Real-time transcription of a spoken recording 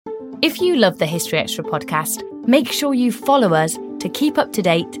If you love the History Extra podcast, make sure you follow us to keep up to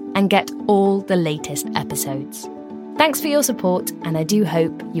date and get all the latest episodes. Thanks for your support, and I do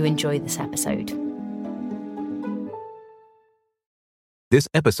hope you enjoy this episode. This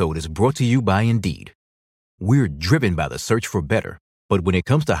episode is brought to you by Indeed. We're driven by the search for better, but when it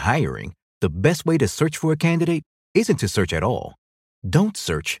comes to hiring, the best way to search for a candidate isn't to search at all. Don't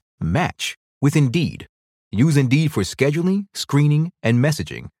search, match with Indeed. Use Indeed for scheduling, screening, and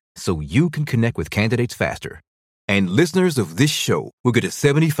messaging so you can connect with candidates faster. And listeners of this show will get a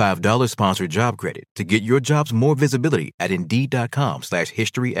 $75 sponsored job credit to get your jobs more visibility at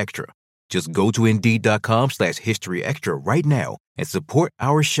Indeed.com/historyextra. Just go to Indeed.com/historyextra right now and support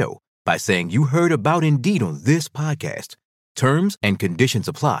our show by saying you heard about Indeed on this podcast. Terms and conditions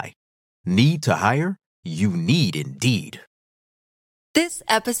apply. Need to hire? You need Indeed. This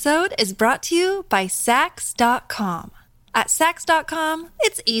episode is brought to you by Sax.com. At Sax.com,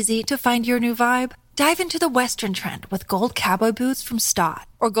 it's easy to find your new vibe. Dive into the Western trend with gold cowboy boots from Stott,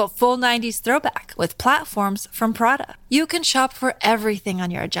 or go full 90s throwback with platforms from Prada. You can shop for everything on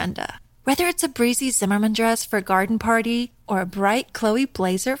your agenda, whether it's a breezy Zimmermann dress for a garden party or a bright Chloe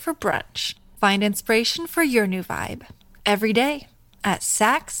blazer for brunch. Find inspiration for your new vibe every day at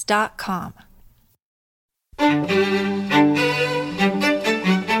Sax.com.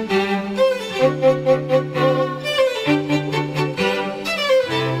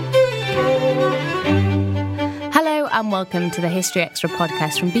 Hello and welcome to the History Extra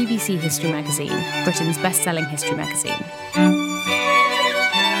podcast from BBC History Magazine, Britain's best-selling history magazine.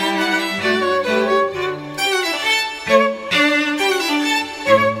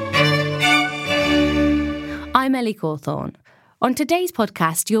 I'm Ellie Cawthorne. On today's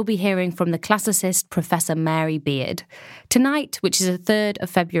podcast, you'll be hearing from the classicist Professor Mary Beard. Tonight, which is the 3rd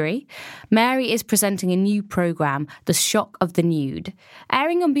of February, Mary is presenting a new programme, The Shock of the Nude.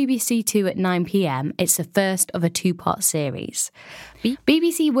 Airing on BBC Two at 9 p.m, it's the first of a two-part series.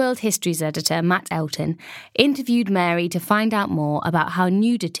 BBC World History's editor, Matt Elton, interviewed Mary to find out more about how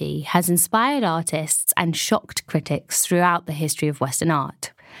nudity has inspired artists and shocked critics throughout the history of Western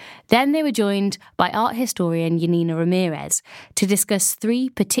art. Then they were joined by art historian Yanina Ramirez to discuss 3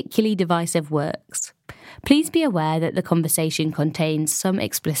 particularly divisive works. Please be aware that the conversation contains some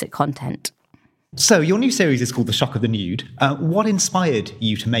explicit content. So your new series is called The Shock of the Nude. What inspired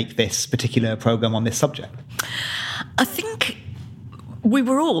you to make this particular programme on this subject? I think we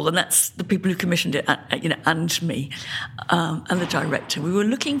were all, and that's the people who commissioned it, and me, and the director, we were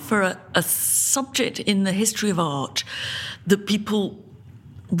looking for a subject in the history of art that people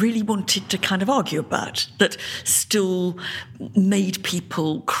really wanted to kind of argue about, that still made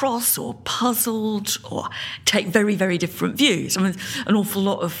people cross or puzzled or take very, very different views. I mean, an awful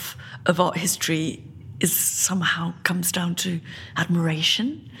lot of art history somehow comes down to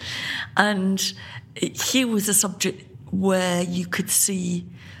admiration. And here was a subject where you could see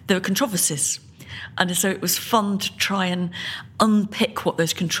there were controversies. And so it was fun to try and unpick what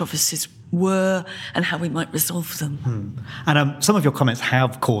those controversies were and how we might resolve them. And some of your comments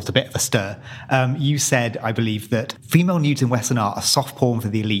have caused a bit of a stir. You said, I believe, that female nudes in Western art are soft porn for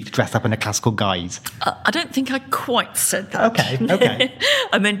the elite dressed up in a classical guise. I don't think I quite said that. Okay.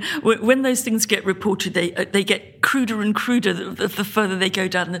 I mean, when those things get reported, they get cruder and cruder the further they go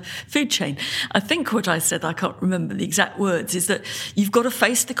down the food chain. I think what I said, I can't remember the exact words, is that you've got to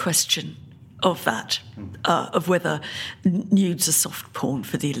face the question of that, of whether nudes are soft porn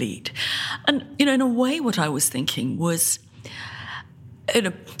for the elite. And, in a way, what I was thinking was,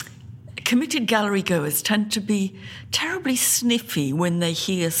 committed gallery goers tend to be terribly sniffy when they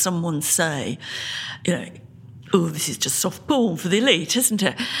hear someone say, oh, this is just soft porn for the elite, isn't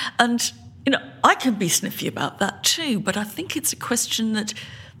it? And, I can be sniffy about that too, but I think it's a question that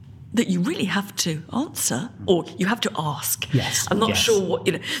you really have to answer, or you have to ask. Yes. I'm not sure what,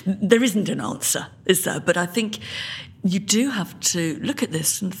 there isn't an answer, is there? But I think you do have to look at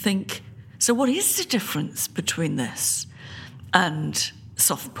this and think, so what is the difference between this and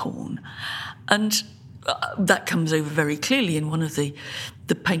soft porn? And that comes over very clearly in one of the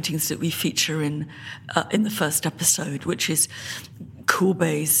paintings that we feature in the first episode, which is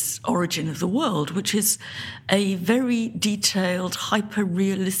Courbet's Origin of the World, which is a very detailed,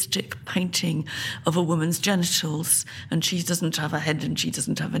 hyper-realistic painting of a woman's genitals, and she doesn't have a head and she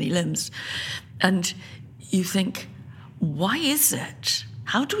doesn't have any limbs. And you think, why is it?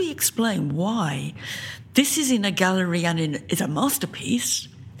 How do we explain why this is in a gallery and is a masterpiece,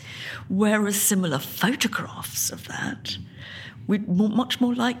 whereas similar photographs of that we'd much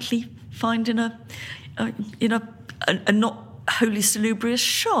more likely find in a not wholly salubrious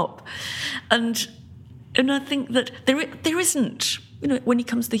shop? And I think that there isn't when it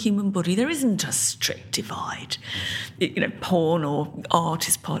comes to the human body, there isn't a strict divide. Porn or art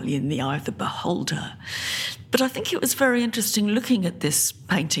is partly in the eye of the beholder. But I think it was very interesting looking at this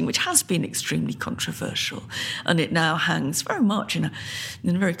painting, which has been extremely controversial, and it now hangs very much in a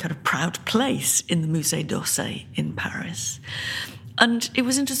very kind of proud place in the Musée d'Orsay in Paris. And it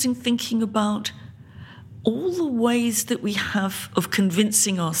was interesting thinking about all the ways that we have of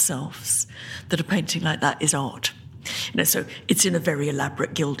convincing ourselves that a painting like that is art. So it's in a very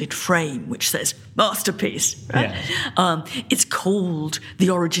elaborate gilded frame which says masterpiece, right? Yeah. It's called The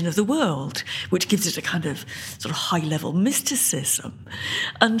Origin of the World, which gives it a kind of sort of high-level mysticism.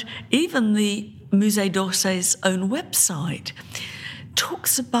 And even the Musée d'Orsay's own website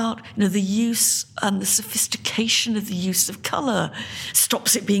talks about the use and the sophistication of the use of colour,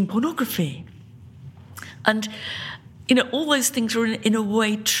 stops it being pornography. And, all those things are in a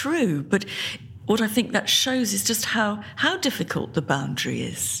way true, but what I think that shows is just how difficult the boundary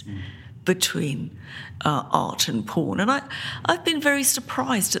is between art and porn. And I've been very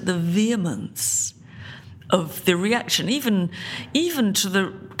surprised at the vehemence of the reaction, even to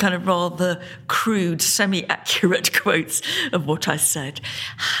the kind of rather crude, semi-accurate quotes of what I said.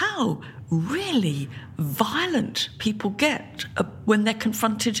 How really violent people get when they're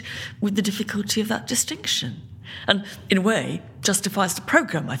confronted with the difficulty of that distinction. And in a way, justifies the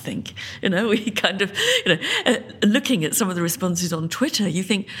programme, I think. We kind of, looking at some of the responses on Twitter, you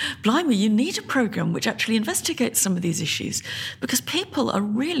think, blimey, you need a programme which actually investigates some of these issues, because people are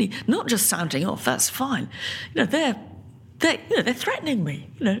really not just sounding off, that's fine. They're threatening me.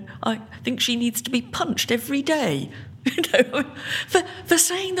 I think she needs to be punched every day. For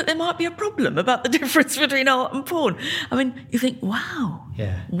saying that there might be a problem about the difference between art and porn. I mean, you think, wow,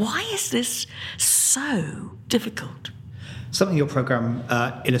 why is this so difficult? Something your programme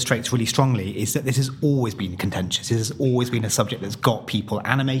illustrates really strongly is that this has always been contentious. This has always been a subject that's got people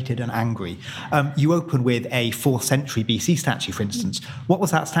animated and angry. You open with a 4th century BC statue, for instance. What was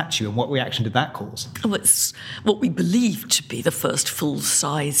that statue and what reaction did that cause? Well, it's what we believe to be the first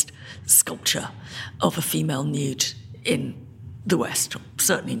full-sized sculpture of a female nude in the West,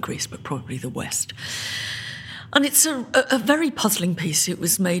 certainly in Greece, but probably the West. And it's a very puzzling piece. It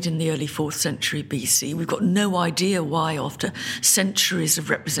was made in the early 4th century BC. We've got no idea why, after centuries of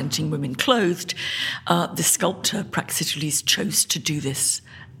representing women clothed, the sculptor Praxiteles chose to do this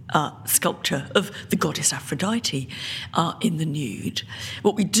sculpture of the goddess Aphrodite in the nude.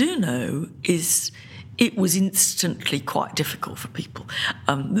 What we do know is it was instantly quite difficult for people.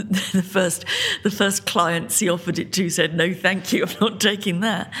 The first clients he offered it to said, "No, thank you, I'm not taking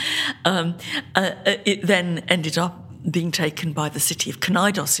that." It then ended up being taken by the city of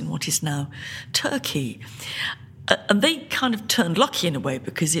Knidos in what is now Turkey. And they kind of turned lucky in a way,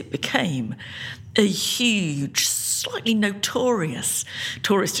 because it became a huge, slightly notorious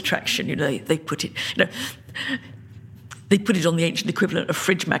tourist attraction. They put it, they put it on the ancient equivalent of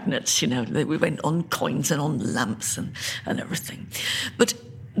fridge magnets, We went on coins and on lamps and everything. But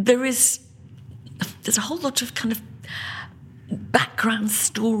there's a whole lot of kind of background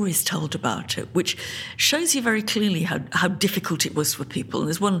stories told about it, which shows you very clearly how difficult it was for people. And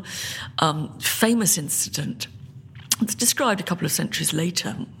there's one famous incident that's described a couple of centuries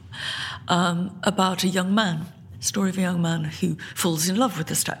later about a young man, story of a young man who falls in love with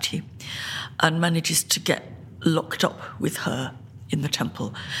the statue and manages to get locked up with her in the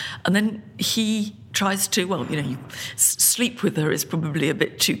temple. And then he tries to, sleep with her is probably a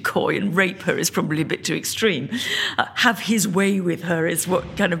bit too coy, and rape her is probably a bit too extreme. Have his way with her is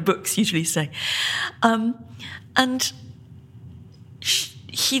what kind of books usually say. And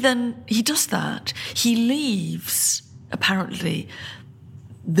he does that. He leaves, apparently,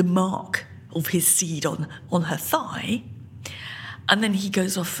 the mark of his seed on her thigh, and then he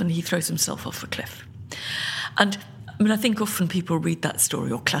goes off and he throws himself off a cliff. And I think often people read that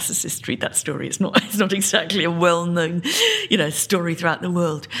story, or classicists read that story. It's not exactly a well-known, story throughout the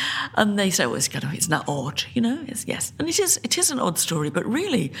world. And they say, well, it's not odd, yes. And it is an odd story, but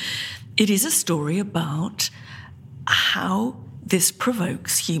really it is a story about how this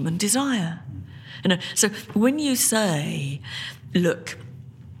provokes human desire. So when you say, look,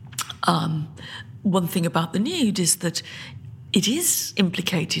 one thing about the nude is that it is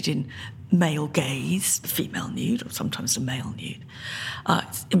implicated in male gaze, the female nude, or sometimes the male nude.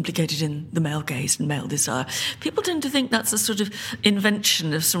 It's implicated in the male gaze and male desire. People tend to think that's a sort of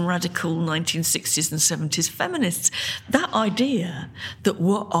invention of some radical 1960s and 70s feminists. That idea that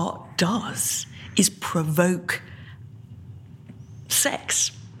what art does is provoke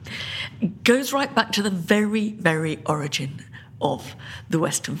sex goes right back to the very, very origin of the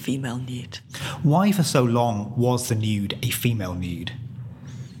Western female nude. Why for so long was the nude a female nude?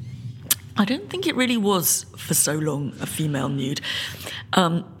 I don't think it really was for so long a female nude,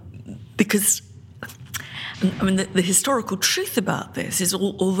 because, I mean, the historical truth about this is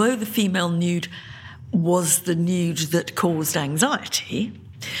although the female nude was the nude that caused anxiety,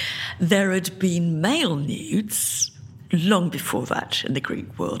 there had been male nudes long before that in the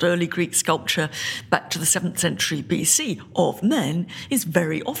Greek world. Early Greek sculpture back to the 7th century BC of men is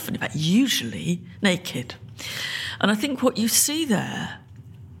very often, in fact, usually naked. And I think what you see there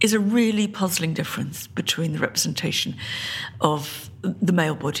is a really puzzling difference between the representation of the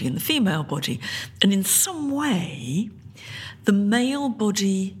male body and the female body. And in some way, the male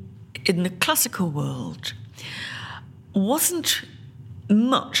body in the classical world wasn't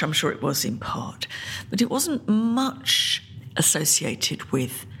much, I'm sure it was in part, but it wasn't much associated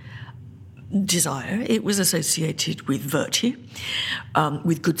with desire. It was associated with virtue,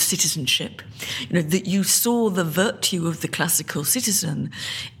 with good citizenship. You know, that you saw the virtue of the classical citizen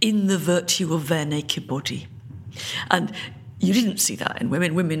in the virtue of their naked body. And you didn't see that in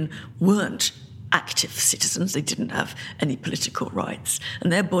women. Women weren't active citizens. They didn't have any political rights.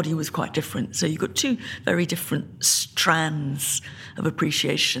 And their body was quite different. So you've got two very different strands of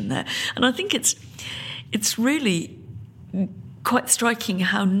appreciation there. And I think it's really quite striking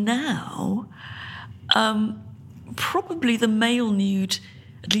how now probably the male nude,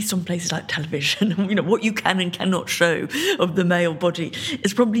 at least on places like television, you know, what you can and cannot show of the male body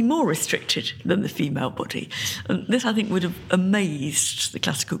is probably more restricted than the female body. And this, I think, would have amazed the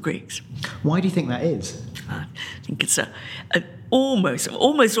classical Greeks. Why do you think that is? I think it's almost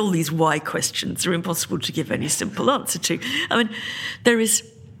all these why questions are impossible to give any simple answer to. I mean, there is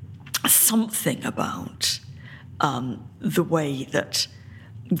something about the way that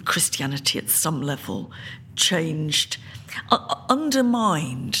Christianity at some level changed,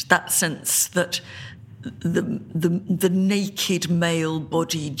 undermined that sense that the naked male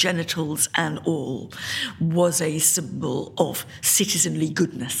body, genitals and all, was a symbol of citizenly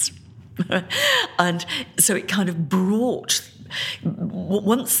goodness. And so it kind of brought,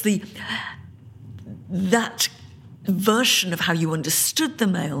 once that version of how you understood the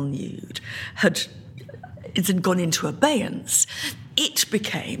male nude had gone into abeyance, it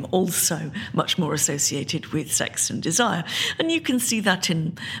became also much more associated with sex and desire. And you can see that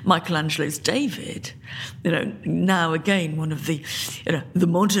in Michelangelo's David, you know, now again one of the, you know, the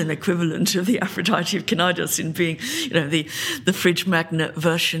modern equivalent of the Aphrodite of Cnidus in being, you know, the fridge magnet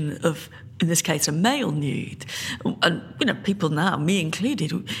version of, in this case, a male nude. And, you know, people now, me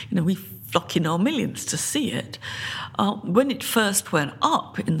included, you know, we flock in our millions to see it. When it first went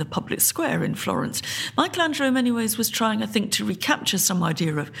up in the public square in Florence, Michelangelo in many ways was trying, I think, to recapture some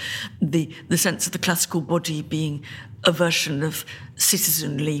idea of the sense of the classical body being a version of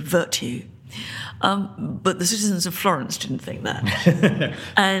citizenly virtue. But the citizens of Florence didn't think that.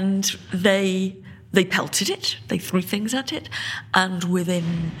 And they pelted it, they threw things at it, and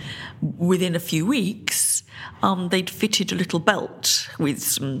within a few weeks, they'd fitted a little belt with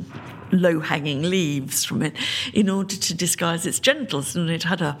some low-hanging leaves from it in order to disguise its genitals, and its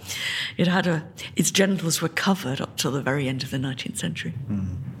genitals were covered up till the very end of the 19th century.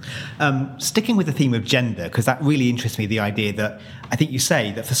 Sticking with the theme of gender, because that really interests me, the idea that I think you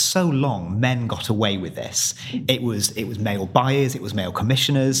say that for so long men got away with this. It was male buyers, it was male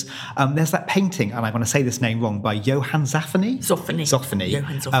commissioners. There's that painting, and I'm going to say this name wrong, by Johann Zoffany,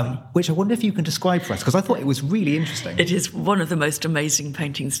 Johann Zoffany. Which I wonder if you can describe for us, because I thought it was really interesting. It is one of the most amazing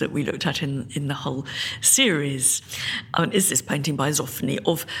paintings that we looked at in the whole series. Is this painting by Zoffany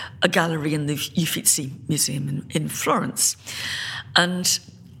of a gallery in the Uffizi Museum in Florence. And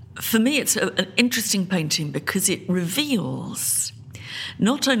for me, it's an interesting painting because it reveals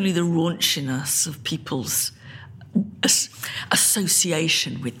not only the raunchiness of people's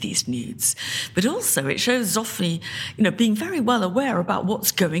association with these nudes, but also it shows Zoffany, you know, being very well aware about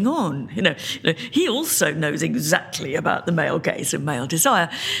what's going on. You know, he also knows exactly about the male gaze and male desire,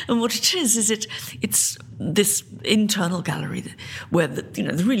 and what it is it's this internal gallery where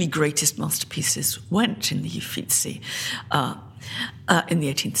the really greatest masterpieces went in the Uffizi. In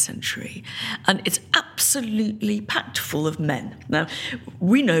the 18th century. And it's absolutely packed full of men. Now,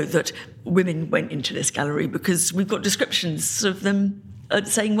 we know that women went into this gallery because we've got descriptions of them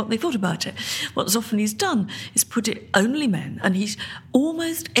saying what they thought about it. What Zoffany's done is put it only men, and he's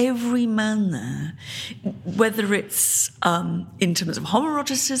almost every man there, whether it's in terms of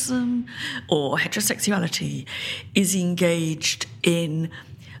homoeroticism or heterosexuality, is engaged in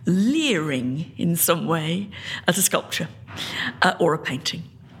leering in some way at a sculpture or a painting.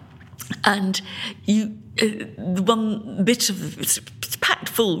 And the one bit of it's packed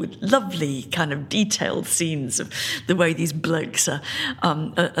full with lovely kind of detailed scenes of the way these blokes are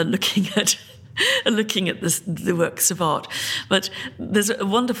looking at the works of art. But there's a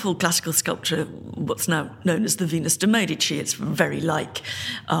wonderful classical sculpture, what's now known as the Venus de Medici. It's very like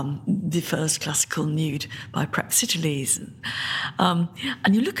the first classical nude by Praxiteles.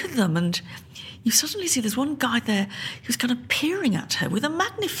 And you look at them and you suddenly see there's one guy there who's kind of peering at her with a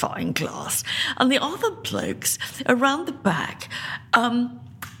magnifying glass, and the other blokes around the back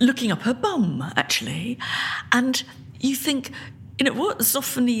looking up her bum, actually. And you think, what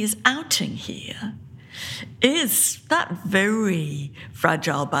Zoffany is outing here is that very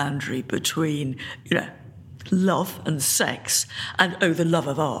fragile boundary between, love and sex and, the love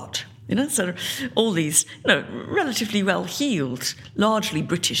of art. So all these, relatively well-heeled, largely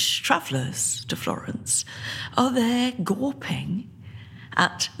British travellers to Florence are there gawping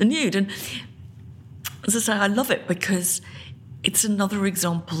at the nude. And as I say, I love it because it's another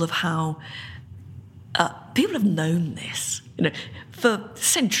example of how people have known this, for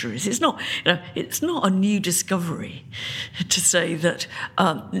centuries. It's not a new discovery to say that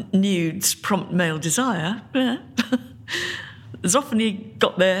nudes prompt male desire. Zoffany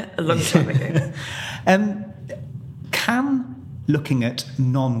got there a long time ago. Can looking at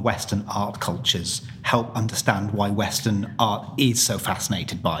non-Western art cultures help understand why Western art is so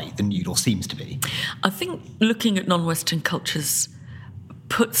fascinated by the nude, or seems to be? I think looking at non-Western cultures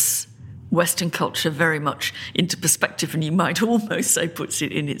puts Western culture very much into perspective, and you might almost say puts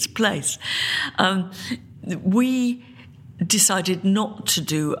it in its place. We decided not to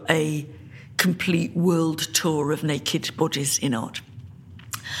do a complete world tour of naked bodies in art.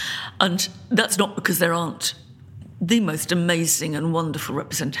 And that's not because there aren't the most amazing and wonderful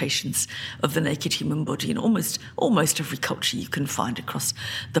representations of the naked human body in almost every culture you can find across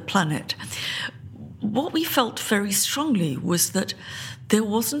the planet. What we felt very strongly was that there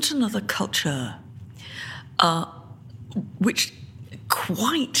wasn't another culture which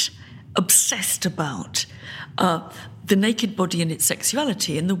quite obsessed about the naked body and its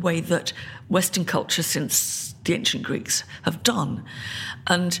sexuality in the way that Western culture since the ancient Greeks have done.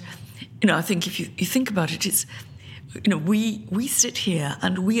 And, I think if you think about it, it's, we sit here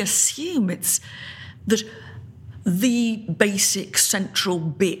and we assume it's that the basic central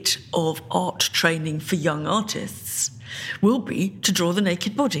bit of art training for young artists will be to draw the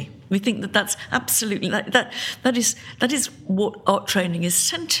naked body. We think that that's absolutely, that is what art training is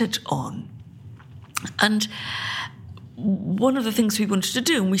centred on. And one of the things we wanted to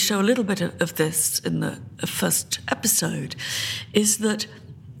do, and we show a little bit of this in the first episode, is that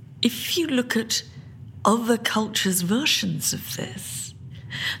if you look at other cultures' versions of this,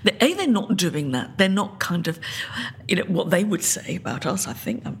 they're not doing that. They're not kind of, what they would say about us, I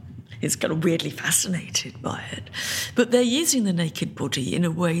think, is kind of weirdly fascinated by it. But they're using the naked body in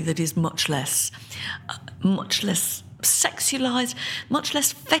a way that is much less sexualized, much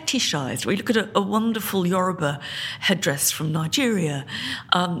less fetishized. We look at a wonderful Yoruba headdress from Nigeria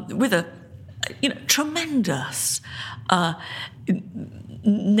with a tremendous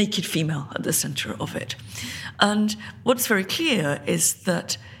naked female at the centre of it. And what's very clear is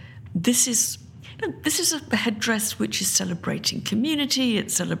that this is a headdress which is celebrating community,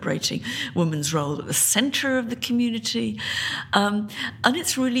 it's celebrating women's role at the centre of the community, and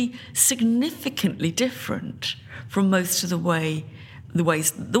it's really significantly different from most of the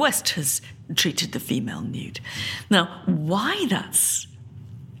ways the West has treated the female nude. Now, why that's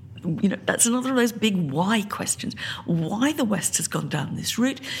another of those big why questions. Why the West has gone down this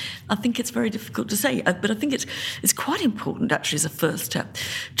route, I think it's very difficult to say. But I think it's quite important, actually, as a first step,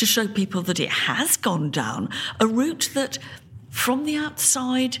 to show people that it has gone down a route that, from the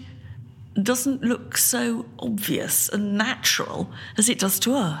outside, doesn't look so obvious and natural as it does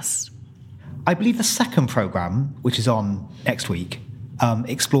to us. I believe the second programme, which is on next week,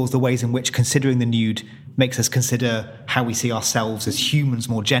 explores the ways in which considering the nude makes us consider how we see ourselves as humans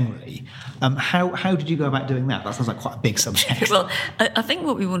more generally. How did you go about doing that? That sounds like quite a big subject. Well, I think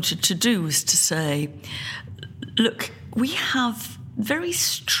what we wanted to do was to say, look, we have very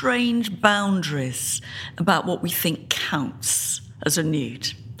strange boundaries about what we think counts as a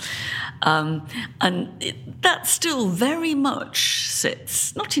nude. That still very much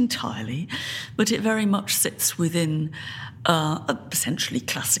sits, not entirely, but it very much sits within a essentially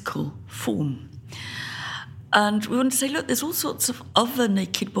classical form. And we want to say, look, there's all sorts of other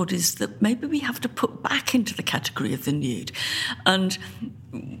naked bodies that maybe we have to put back into the category of the nude. And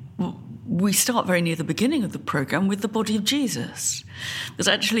we start very near the beginning of the programme with the body of Jesus. Because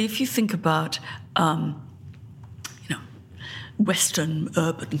actually, if you think about, Western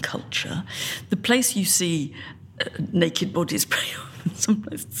urban culture, the place you see naked bodies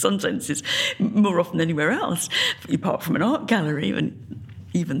some senses more often than anywhere else, apart from an art gallery, and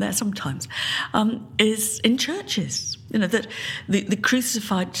even there sometimes, is in churches. That the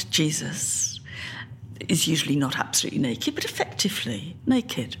crucified Jesus is usually not absolutely naked, but effectively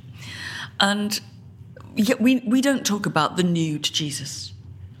naked. And yet we don't talk about the nude Jesus.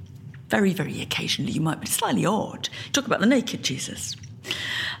 Very, very occasionally you might, but it's slightly odd. Talk about the naked Jesus.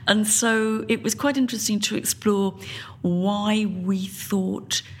 And so it was quite interesting to explore why we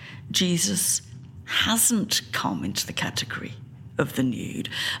thought Jesus hasn't come into the category of the nude,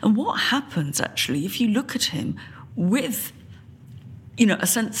 and what happens actually if you look at him with a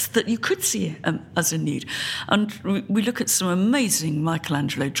sense that you could see him as a nude. And we look at some amazing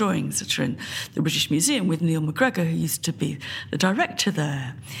Michelangelo drawings that are in the British Museum with Neil McGregor, who used to be the director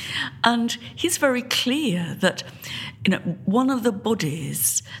there. And he's very clear that, one of the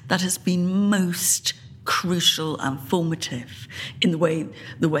bodies that has been most crucial and formative in the way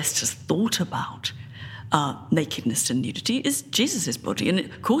the West has thought about nakedness and nudity is Jesus' body. And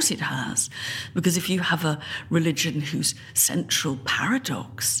of course it has, because if you have a religion whose central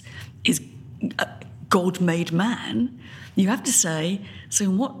paradox is God made man, you have to say, so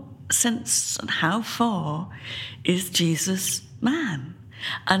in what sense and how far is Jesus man?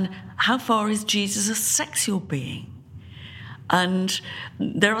 And how far is Jesus a sexual being? And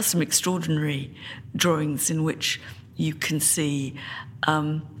there are some extraordinary drawings in which you can see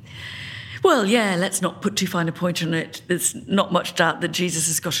let's not put too fine a point on it. There's not much doubt that Jesus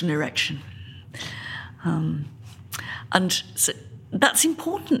has got an erection. And so that's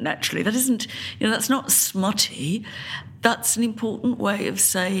important, actually. That isn't, that's not smutty. That's an important way of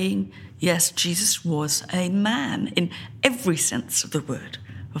saying, yes, Jesus was a man in every sense of the word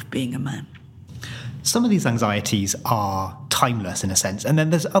of being a man. Some of these anxieties are timeless in a sense, and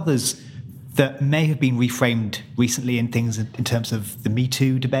then there's others that may have been reframed recently in things in terms of the Me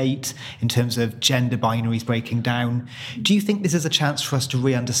Too debate, in terms of gender binaries breaking down. Do you think this is a chance for us to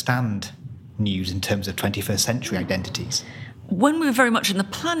re-understand nude in terms of 21st century identities? When we were very much in the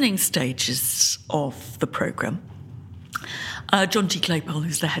planning stages of the programme, John T. Claypole,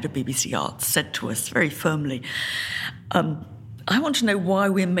 who's the head of BBC Arts, said to us very firmly, I want to know why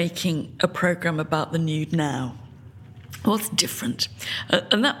we're making a programme about the nude now. What's different?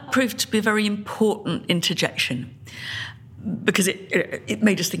 And that proved to be a very important interjection because it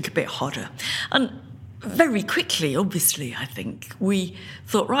made us think a bit harder. And very quickly, obviously, I think, we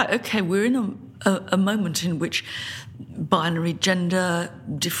thought, right, OK, we're in a moment in which binary gender,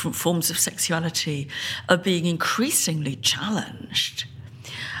 different forms of sexuality are being increasingly challenged.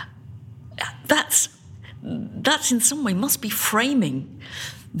 That's in some way must be framing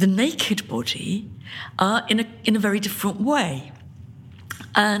the naked body in a very different way.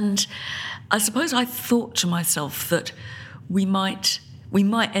 And I suppose I thought to myself that we might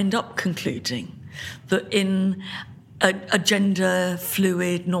end up concluding that in a gender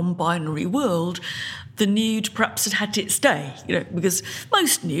fluid, non-binary world, the nude perhaps had its day, because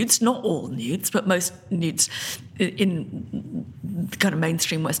most nudes, not all nudes, but most nudes in the kind of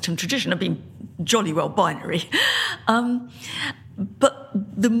mainstream Western tradition have been jolly well binary. But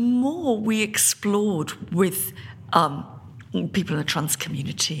the more we explored with people in the trans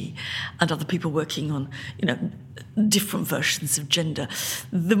community and other people working on, different versions of gender,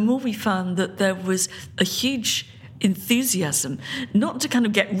 the more we found that there was a huge enthusiasm, not to kind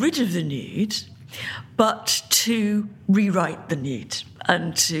of get rid of the nude, but to rewrite the nude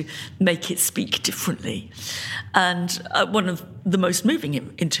and to make it speak differently. And one of the most moving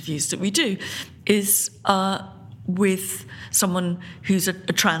interviews that we do is with someone who's a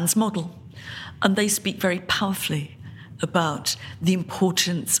trans model, and they speak very powerfully about the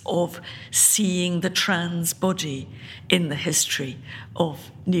importance of seeing the trans body in the history of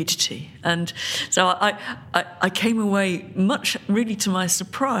nudity. And so I came away much, really to my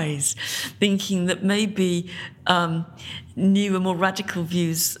surprise, thinking that maybe new and more radical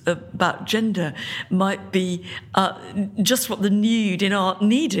views about gender might be just what the nude in art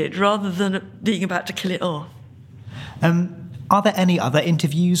needed, rather than being about to kill it off. Are there any other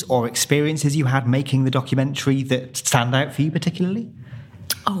interviews or experiences you had making the documentary that stand out for you particularly?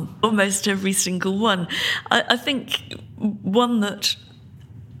 Oh, almost every single one. I think one that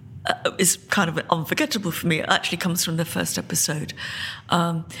is kind of unforgettable for me actually comes from the first episode.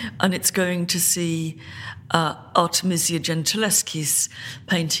 And it's going to see Artemisia Gentileschi's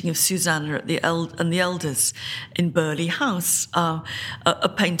painting of Susanna at the Elders in Burghley House, a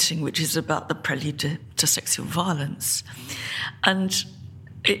painting which is about the prelude to sexual violence. And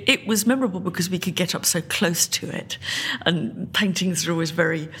it was memorable because we could get up so close to it. And paintings are always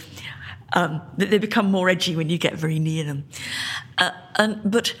very... they become more edgy when you get very near them.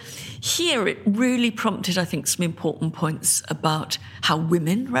 But here it really prompted, I think, some important points about how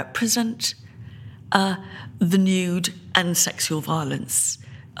women represent the nude and sexual violence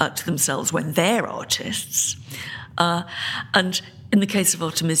to themselves when they're artists. And in the case of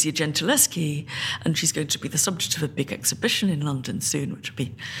Artemisia Gentileschi, and she's going to be the subject of a big exhibition in London soon, which will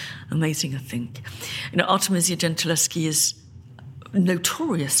be amazing, I think. Artemisia Gentileschi is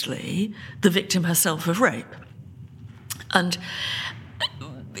notoriously the victim herself of rape. And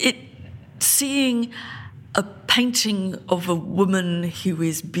seeing a painting of a woman who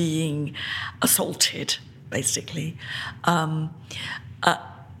is being assaulted, basically,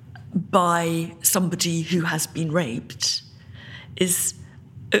 by somebody who has been raped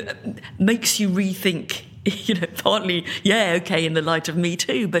makes you rethink, partly, in the light of Me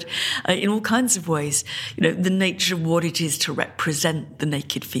Too, but in all kinds of ways, the nature of what it is to represent the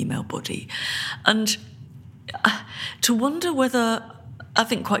naked female body. And to wonder whether, I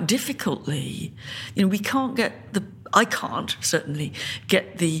think quite difficultly, I can't certainly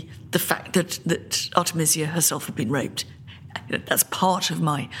get the fact that Artemisia herself had been raped. That's part of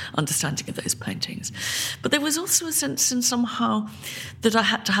my understanding of those paintings. But there was also a sense in somehow that I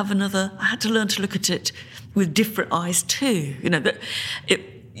had to learn to look at it with different eyes too.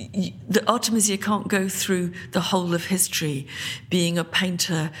 That Artemisia can't go through the whole of history being a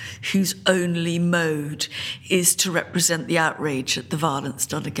painter whose only mode is to represent the outrage at the violence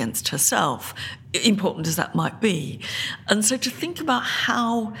done against herself, important as that might be. And so to think about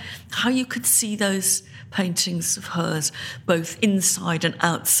how you could see those paintings of hers both inside and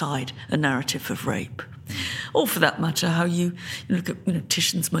outside a narrative of rape. Or for that matter, how you look at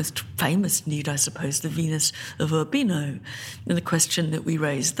Titian's most famous nude, I suppose, the Venus of Urbino. And the question that we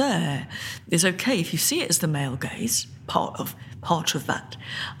raise there is, okay, if you see it as the male gaze, part of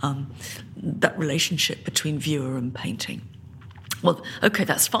that relationship between viewer and painting. Well, okay,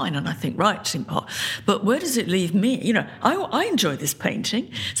 that's fine, and I think right in part. But where does it leave me? I enjoy this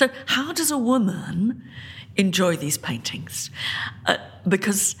painting. So how does a woman enjoy these paintings?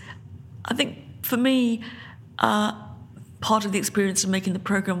 Because I think for me, part of the experience of making the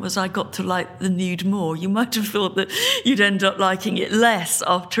programme was I got to like the nude more. You might have thought that you'd end up liking it less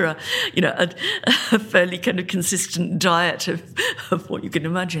after a fairly kind of consistent diet of what you can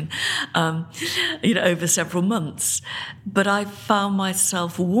imagine, over several months. But I found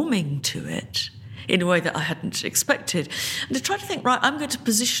myself warming to it in a way that I hadn't expected. And to try to think, right, I'm going to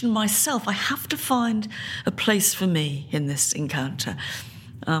position myself. I have to find a place for me in this encounter.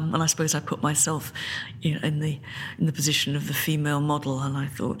 And I suppose I put myself, in the position of the female model, and I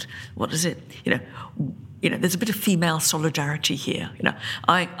thought, what is it? There's a bit of female solidarity here.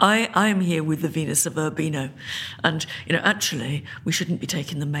 I am here with the Venus of Urbino, and actually we shouldn't be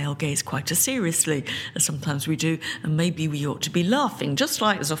taking the male gaze quite as seriously as sometimes we do, and maybe we ought to be laughing just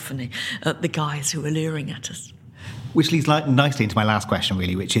like Zophony at the guys who are leering at us. Which leads nicely into my last question,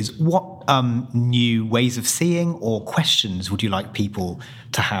 really, which is what new ways of seeing or questions would you like people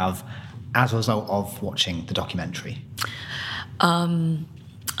to have as a result of watching the documentary? I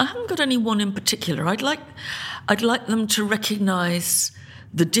haven't got any one in particular. I'd like them to recognise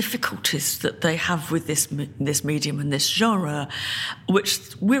the difficulties that they have with this medium and this genre, which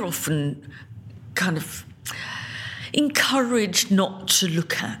we're often kind of encouraged not to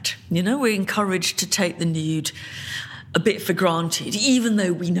look at. We're encouraged to take the nude a bit for granted, even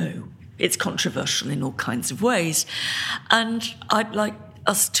though we know it's controversial in all kinds of ways. And I'd like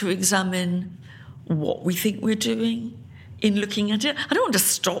us to examine what we think we're doing in looking at it. I don't want to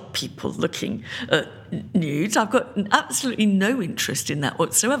stop people looking at nudes. I've got absolutely no interest in that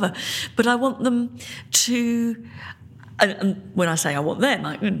whatsoever. But I want them to, and when I say I want them,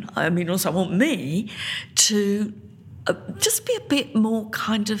 I mean also I want me to just be a bit more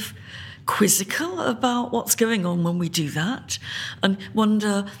kind of quizzical about what's going on when we do that, and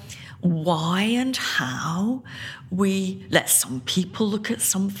wonder why and how we let some people look at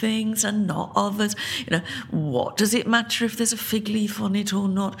some things and not others. What does it matter if there's a fig leaf on it or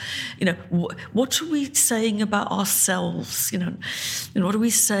not? What are we saying about ourselves? And what are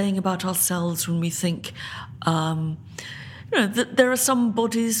we saying about ourselves when we think that there are some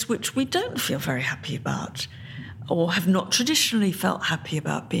bodies which we don't feel very happy about, or have not traditionally felt happy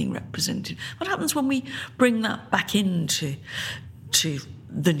about being represented? What happens when we bring that back into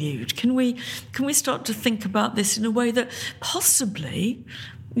the nude? Can we start to think about this in a way that possibly,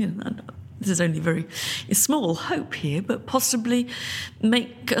 there's only very small hope here, but possibly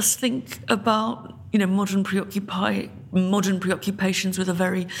make us think about, modern preoccupied modern preoccupations with a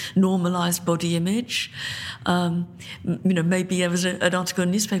very normalised body image. Maybe there was an article in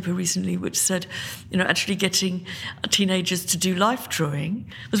a newspaper recently which said, actually getting teenagers to do life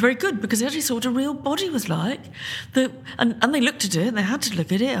drawing was very good because they actually saw what a real body was like. And they looked at it, and they had to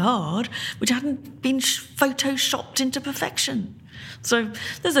look at it hard, which hadn't been photoshopped into perfection. So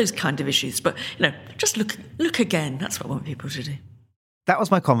there's those kind of issues. But, just look again. That's what I want people to do. That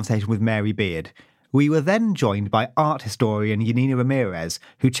was my conversation with Mary Beard. We were then joined by art historian Yanina Ramirez,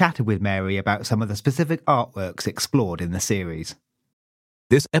 who chatted with Mary about some of the specific artworks explored in the series.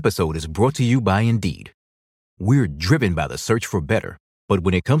 This episode is brought to you by Indeed. We're driven by the search for better, but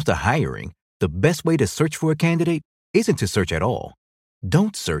when it comes to hiring, the best way to search for a candidate isn't to search at all.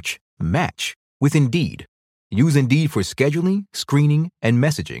 Don't search, match with Indeed. Use Indeed for scheduling, screening, and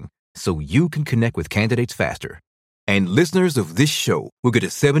messaging so you can connect with candidates faster. And listeners of this show will get a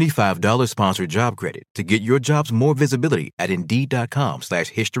 $75 sponsored job credit to get your jobs more visibility at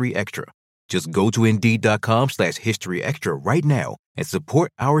Indeed.com/History Extra. Just go to Indeed.com/History Extra right now and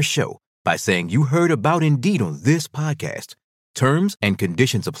support our show by saying you heard about Indeed on this podcast. Terms and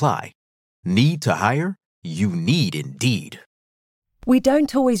conditions apply. Need to hire? You need Indeed. We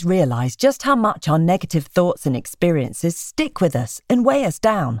don't always realise just how much our negative thoughts and experiences stick with us and weigh us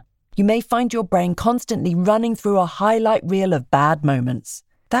down. You may find your brain constantly running through a highlight reel of bad moments.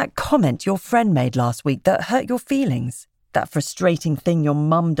 That comment your friend made last week that hurt your feelings. That frustrating thing your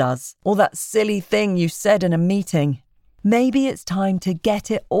mum does. Or that silly thing you said in a meeting. Maybe it's time to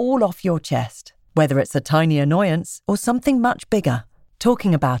get it all off your chest. Whether it's a tiny annoyance or something much bigger.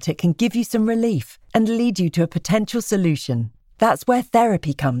 Talking about it can give you some relief and lead you to a potential solution. That's where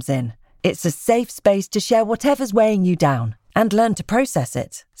therapy comes in. It's a safe space to share whatever's weighing you down and learn to process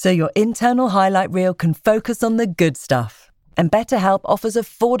it, so your internal highlight reel can focus on the good stuff. And BetterHelp offers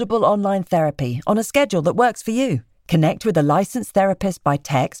affordable online therapy on a schedule that works for you. Connect with a licensed therapist by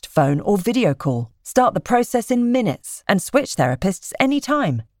text, phone, or video call. Start the process in minutes and switch therapists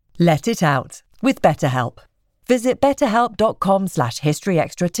anytime. Let it out with BetterHelp. Visit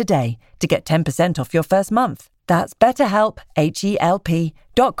betterhelp.com/historyextra today to get 10% off your first month. That's BetterHelp,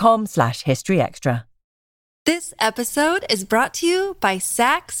 HELP.com/historyextra. This episode is brought to you by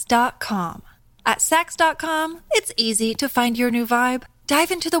Sax.com. At Sax.com, it's easy to find your new vibe.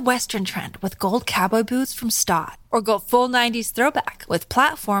 Dive into the Western trend with gold cowboy boots from Stott, or go full 90s throwback with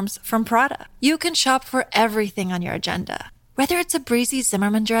platforms from Prada. You can shop for everything on your agenda, whether it's a breezy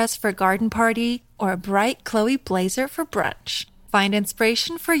Zimmermann dress for a garden party or a bright Chloe blazer for brunch. Find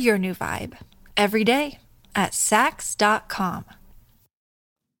inspiration for your new vibe every day at Sax.com.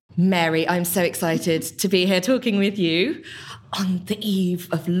 Mary, I'm so excited to be here talking with you on the eve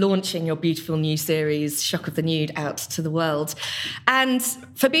of launching your beautiful new series, Shock of the Nude, out to the world. And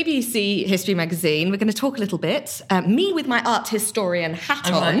for BBC History Magazine, we're going to talk a little bit, me with my art historian hat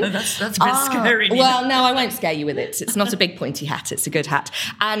on. Right. Oh, that's a bit scary. Well, no, I won't scare you with it. It's not a big pointy hat, it's a good hat.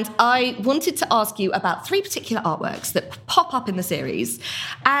 And I wanted to ask you about 3 particular artworks that pop up in the series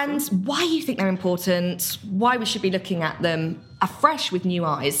and why you think they're important, why we should be looking at them afresh with new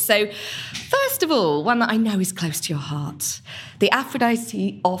eyes. So, first of all, one that I know is close to your heart, the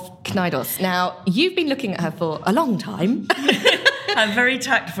Aphrodite of Knidos. Now, you've been looking at her for a long time. I'm very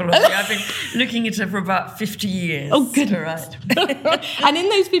tactful of you. I've been looking at her for about 50 years. Oh, goodness. Right. And in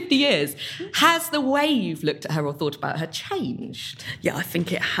those 50 years, has the way you've looked at her or thought about her changed? Yeah, I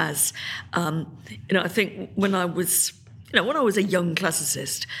think it has. I think when I was a young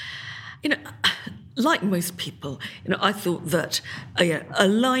classicist, like most people, I thought that a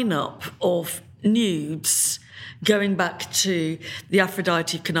lineup of nudes going back to the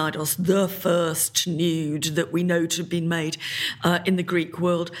Aphrodite of Knidos, the first nude that we know to have been made in the Greek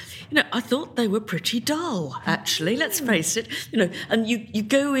world, I thought they were pretty dull, actually, let's face it. And you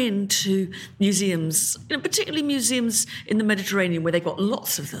go into museums, particularly museums in the Mediterranean where they've got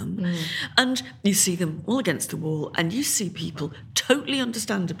lots of them, and you see them all against the wall, and you see people totally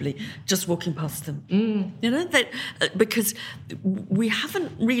understandably just walking past them. Because we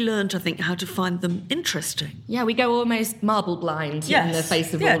haven't relearned, I think, how to find them interesting. Yeah, we go almost marble blind in the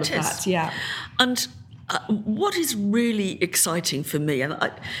face of all of that. Yeah. And what is really exciting for me, and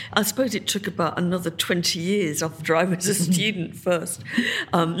I suppose it took about another 20 years after I was a student first,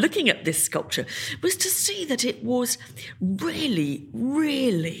 looking at this sculpture, was to see that it was really,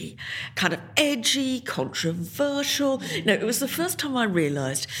 really kind of edgy, controversial. It was the first time I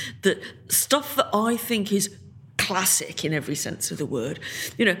realised that stuff that I think is classic in every sense of the word,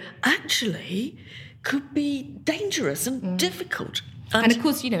 actually could be dangerous and difficult. And of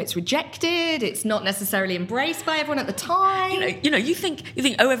course, it's rejected. It's not necessarily embraced by everyone at the time. You think,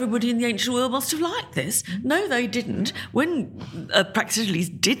 oh, everybody in the ancient world must have liked this. No, they didn't. When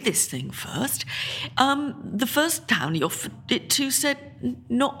Praxiteles did this thing first, the first town he offered it to said,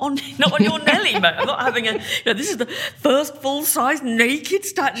 not on your Nelly, mate. I'm not having this is the first full-size naked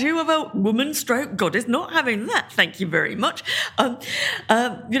statue of a woman/goddess. Not having that, thank you very much.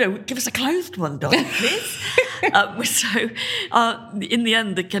 Give us a clothed one, darling, please. In the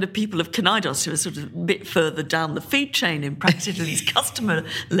end, the kind of people of Cnidos, who are sort of a bit further down the food chain in Praxiteles' customer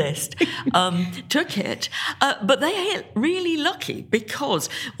list, took it. But they are really lucky because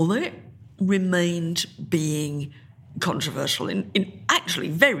although it remained being controversial in actually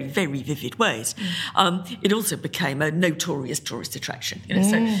very, very vivid ways, it also became a notorious tourist attraction.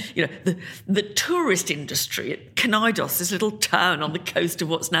 The tourist industry at Cnidos, this little town on the coast of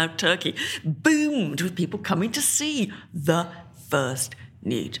what's now Turkey, boomed with people coming to see the first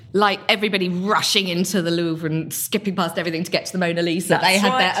nude. Like everybody rushing into the Louvre and skipping past everything to get to the Mona Lisa. That's they had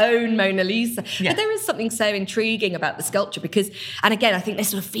right. their own Mona Lisa. Yeah. But there is something so intriguing about the sculpture because, and again, I think this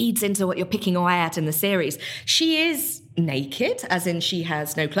sort of feeds into what you're picking away at in the series. She is naked, as in she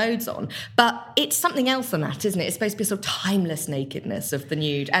has no clothes on, but it's something else than that, isn't it? It's supposed to be a sort of timeless nakedness of the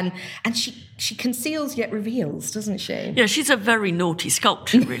nude, and she conceals yet reveals, doesn't she? Yeah, she's a very naughty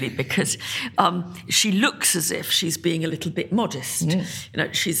sculpture, really, because she looks as if she's being a little bit modest.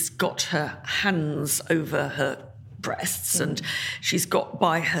 She's got her hands over her breasts, and she's got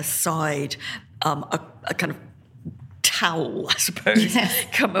by her side a kind of towel, I suppose,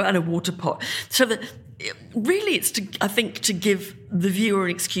 and a water pot, so that. Really, it's to give the viewer an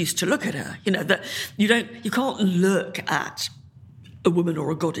excuse to look at her. That you can't look at a woman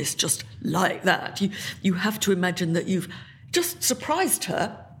or a goddess just like that. You have to imagine that you've just surprised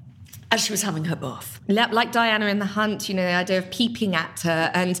her as she was having her bath. Like Diana in The Hunt, the idea of peeping at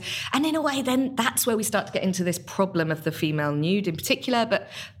her. And in a way, then that's where we start to get into this problem of the female nude in particular, but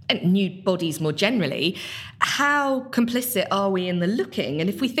nude bodies more generally. How complicit are we in the looking? And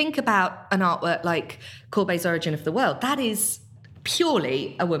if we think about an artwork like Courbet's Origin of the World, that is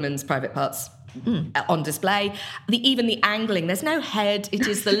purely a woman's private parts on display. Even the angling, there's no head, it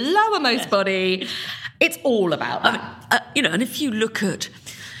is the lowermost body. It's all about that. And if you look at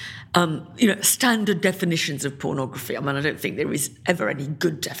standard definitions of pornography. I don't think there is ever any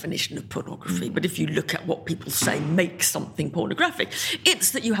good definition of pornography, but if you look at what people say makes something pornographic,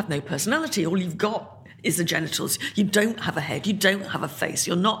 it's that you have no personality. All you've got is the genitals. You don't have a head. You don't have a face.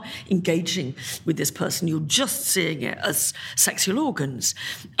 You're not engaging with this person. You're just seeing it as sexual organs.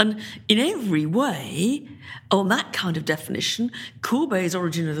 And in every way, on that kind of definition, Courbet's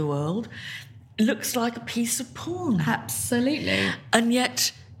Origin of the World looks like a piece of porn. Absolutely. And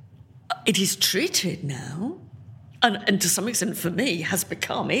yet it is treated now, and to some extent for me has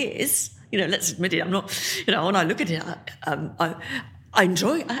become let's admit it, I'm not, when I look at it, I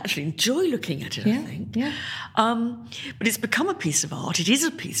actually enjoy looking at it, I think. Yeah. But it's become a piece of art. It is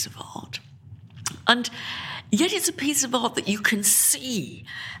a piece of art. And yet it's a piece of art that you can see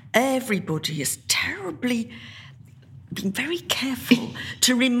everybody is terribly being very careful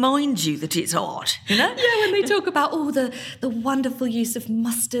to remind you that it's art, Yeah, when they talk about the wonderful use of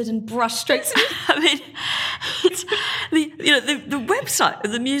mustard and brush strokes. It's the website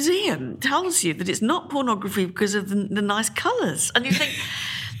of the museum tells you that it's not pornography because of the nice colours, and you think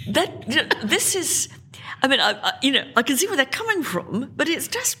that this is. I can see where they're coming from, but it's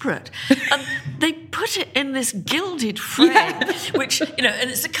desperate. They put it in this gilded frame, which and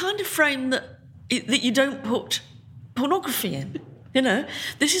it's the kind of frame that you don't put pornography in.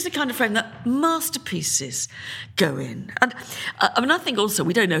 This is the kind of frame that masterpieces go in. And I think also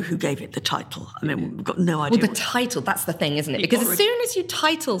we don't know who gave it the title. We've got no idea. Well, the title, that's the thing, isn't it? Because as soon as you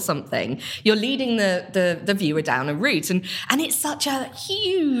title something, you're leading the viewer down a route. And it's such a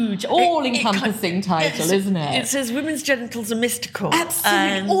huge, all-encompassing title, isn't it? It says women's genitals are mystical.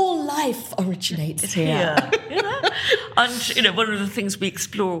 Absolutely. All life originates here. And, one of the things we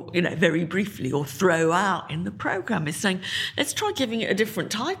explore, very briefly or throw out in the programme is saying, let's try giving it a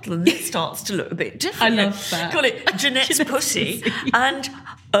different title, and it starts to look a bit different. I love that. Call it Jeanette's Pussy, and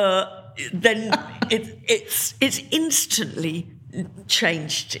then it's instantly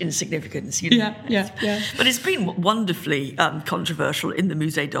changed in significance. Yeah. But it's been wonderfully controversial in the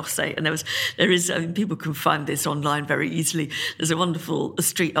Musée d'Orsay, and there is people can find this online very easily. There's a wonderful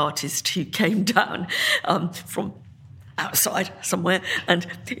street artist who came down from outside somewhere and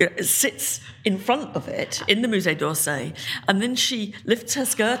sits in front of it in the Musée d'Orsay, and then she lifts her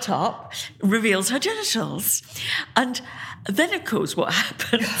skirt up, reveals her genitals, and then, of course, what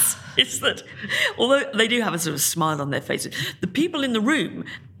happens is that, although they do have a sort of smile on their faces, the people in the room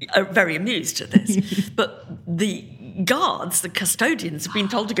are very amused at this. But the guards, the custodians, have been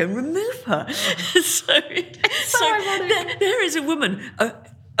told to go and remove her. so ironic. There is a woman,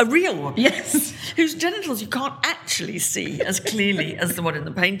 a real woman, Yes, whose genitals you can't actually see as clearly as the one in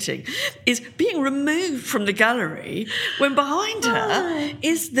the painting, is being removed from the gallery when behind her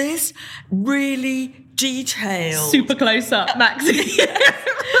is this really detailed... super close up, Max.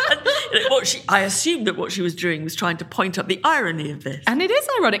 I assumed that what she was doing was trying to point up the irony of this. And it is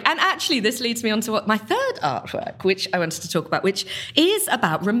ironic. And actually, this leads me on to my third artwork, which I wanted to talk about, which is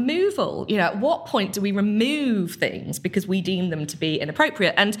about removal. You know, at what point do we remove things because we deem them to be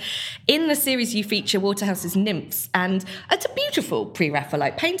inappropriate? And in the series, you feature Waterhouse's Nymphs, and it's a beautiful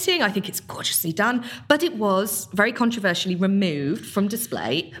pre-Raphaelite painting. I think it's gorgeously done, but it was very controversially removed from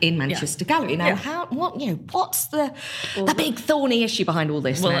display in Manchester Gallery. Now, what's the big thorny issue behind all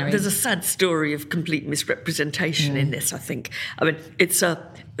this, Well, Mary? there's a sad story of complete misrepresentation in this, I think. I mean, it's a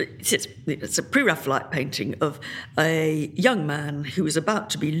pre-Raphaelite painting of a young man who is about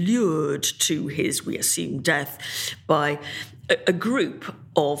to be lured to his, we assume, death by a group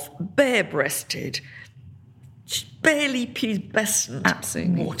of bare-breasted, barely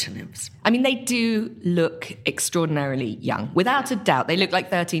pubescent water nymphs. I mean, they do look extraordinarily young. Without a doubt, they look like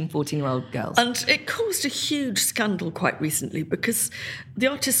 13, 14-year-old girls. And it caused a huge scandal quite recently because the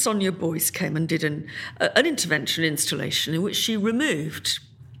artist Sonia Boyce came and did an intervention installation in which she removed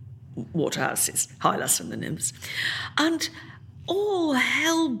Waterhouse's Hylas and the Nymphs. And all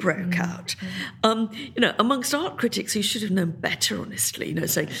hell broke out, amongst art critics who should have known better, honestly,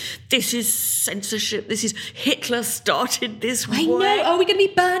 saying, this is censorship, this is Hitler started this way. I know, are we going to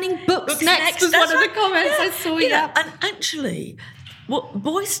be burning books next? Was one of the comments I saw, And actually, what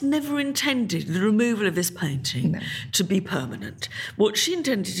Boyce never intended the removal of this painting to be permanent. What she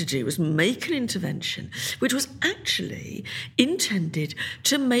intended to do was make an intervention which was actually intended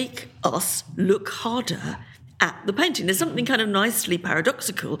to make us look harder at the painting. There's something kind of nicely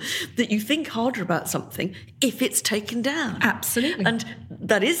paradoxical that you think harder about something if it's taken down. Absolutely. And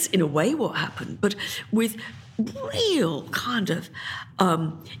that is, in a way, what happened, but with real kind of,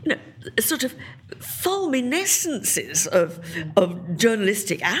 sort of fulminescences of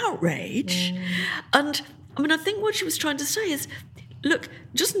journalistic outrage. And, I mean, I think what she was trying to say is, look,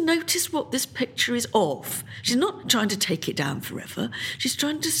 just notice what this picture is of. She's not trying to take it down forever. She's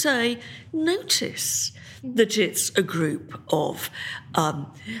trying to say, notice that it's a group of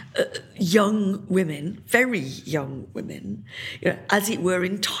young women, very young women, as it were,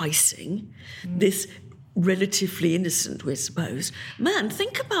 enticing this relatively innocent, we suppose, man.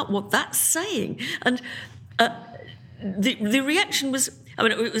 Think about what that's saying. And the reaction was, I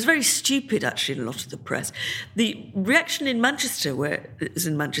mean, it was very stupid, actually, in a lot of the press. The reaction in Manchester, where it was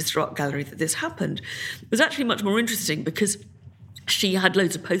in Manchester Art Gallery that this happened, was actually much more interesting because she had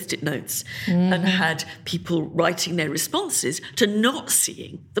loads of Post-it notes and had people writing their responses to not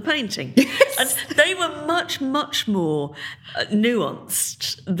seeing the painting. Yes. And they were much, much more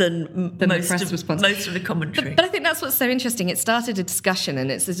nuanced than most of the commentary. But I think that's what's so interesting. It started a discussion,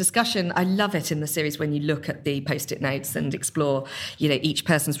 and it's a discussion, I love it in the series when you look at the Post-it notes and explore, each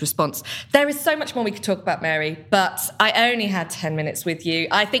person's response. There is so much more we could talk about, Mary, but I only had 10 minutes with you.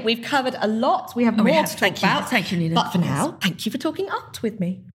 I think we've covered a lot. We have more to talk about. Thank you, Nina. But for now, thank you for talking art with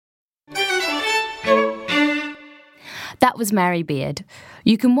me. That was Mary Beard.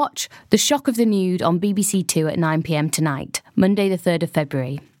 You can watch The Shock of the Nude on BBC Two at 9 p.m. tonight, Monday the 3rd of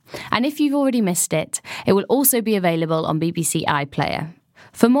February. And if you've already missed it, it will also be available on BBC iPlayer.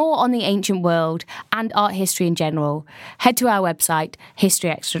 For more on the ancient world and art history in general, head to our website,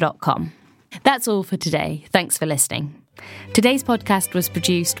 historyextra.com. That's all for today. Thanks for listening. Today's podcast was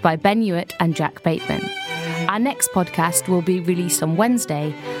produced by Ben Hewitt and Jack Bateman. Our next podcast will be released on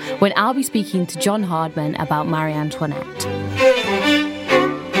Wednesday, when I'll be speaking to John Hardman about Marie Antoinette.